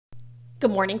Good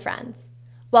morning, friends.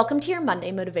 Welcome to your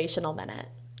Monday Motivational Minute.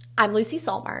 I'm Lucy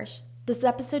Saltmarsh. This is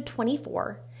episode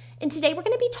 24, and today we're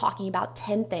going to be talking about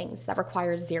 10 things that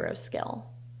require zero skill.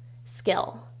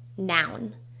 Skill,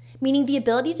 noun, meaning the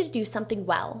ability to do something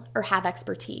well or have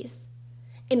expertise.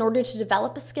 In order to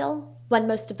develop a skill, one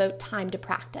must devote time to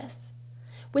practice.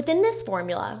 Within this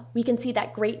formula, we can see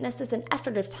that greatness is an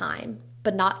effort of time,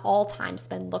 but not all time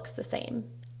spent looks the same.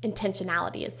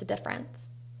 Intentionality is the difference.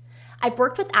 I've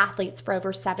worked with athletes for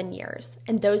over 7 years,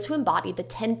 and those who embody the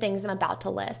 10 things I'm about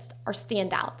to list are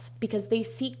standouts because they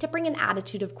seek to bring an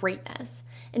attitude of greatness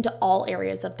into all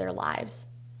areas of their lives,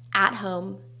 at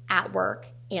home, at work,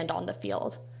 and on the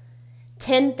field.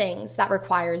 10 things that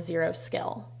require zero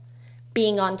skill: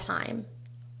 being on time,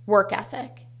 work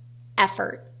ethic,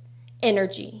 effort,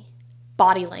 energy,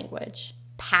 body language,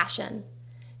 passion,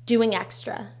 doing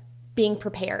extra, being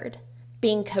prepared,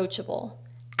 being coachable,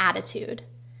 attitude.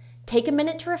 Take a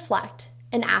minute to reflect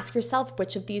and ask yourself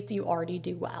which of these you already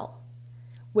do well.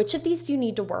 Which of these do you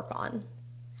need to work on?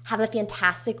 Have a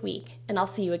fantastic week, and I'll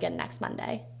see you again next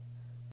Monday.